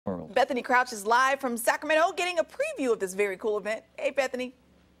Bethany Crouch is live from Sacramento getting a preview of this very cool event. Hey, Bethany.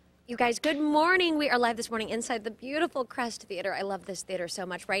 You guys, good morning. We are live this morning inside the beautiful Crest Theater. I love this theater so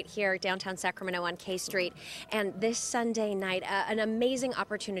much, right here downtown Sacramento on K Street. And this Sunday night, an amazing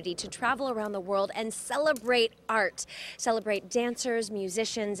opportunity to travel around the world and celebrate art, celebrate dancers,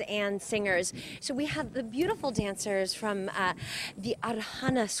 musicians, and singers. So we have the beautiful dancers from the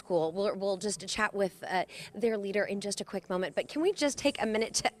Arhana School. We'll just chat with their leader in just a quick moment. But can we just take a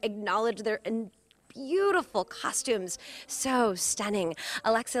minute to acknowledge their beautiful costumes, so stunning.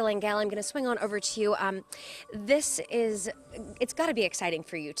 Alexa Langell, I'm going to swing on over to you. It's got to be exciting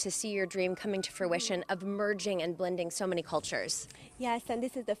for you to see your dream coming to fruition of merging and blending so many cultures. Yes, and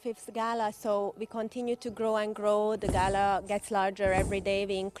this is the 5th gala, so we continue to grow and grow. The gala gets larger every day.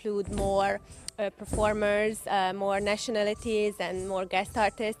 We include more performers, more nationalities, and more guest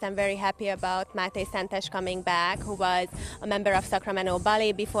artists. I'm very happy about Mate Szentes coming back, who was a member of Sacramento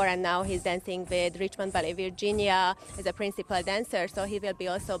Ballet before, and now he's dancing with Richmond Ballet, Virginia, as a principal dancer, so he will be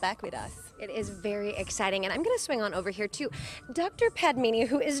also back with us. It is very exciting, and I'm going to swing on over here to Dr. Padmini,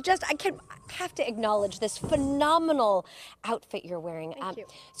 who is just, I have to acknowledge this phenomenal outfit you're wearing. Thank you.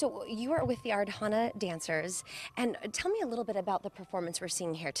 So you are with the Ardhana dancers, and tell me a little bit about the performance we're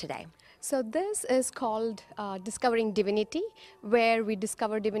seeing here today. So this is called Discovering Divinity, where we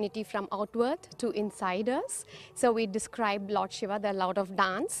discover divinity from outward to inside us. So we describe Lord Shiva, the Lord of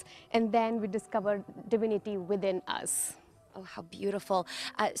Dance, and then we discover divinity within us. Oh, how beautiful.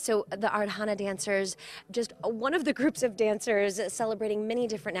 So the Ardhana dancers, just one of the groups of dancers celebrating many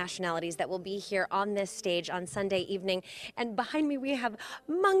different nationalities that will be here on this stage on Sunday evening. And behind me we have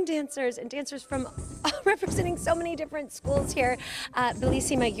Hmong dancers and dancers from representing so many different schools here.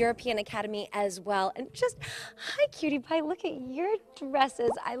 Bellissima European Academy as well. And just, hi cutie pie, look at your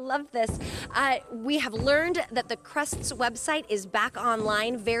dresses. I love this. We have learned that the Crest's website is back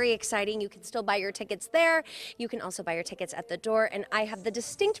online. Very exciting. You can still buy your tickets there. You can also buy your tickets at the door, and I have the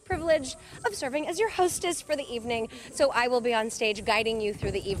distinct privilege of serving as your hostess for the evening, so I will be on stage guiding you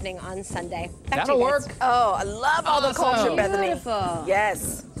through the evening on Sunday. That'll work. Oh, I love all the culture, Bethany. Beautiful.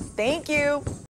 Yes. Thank you.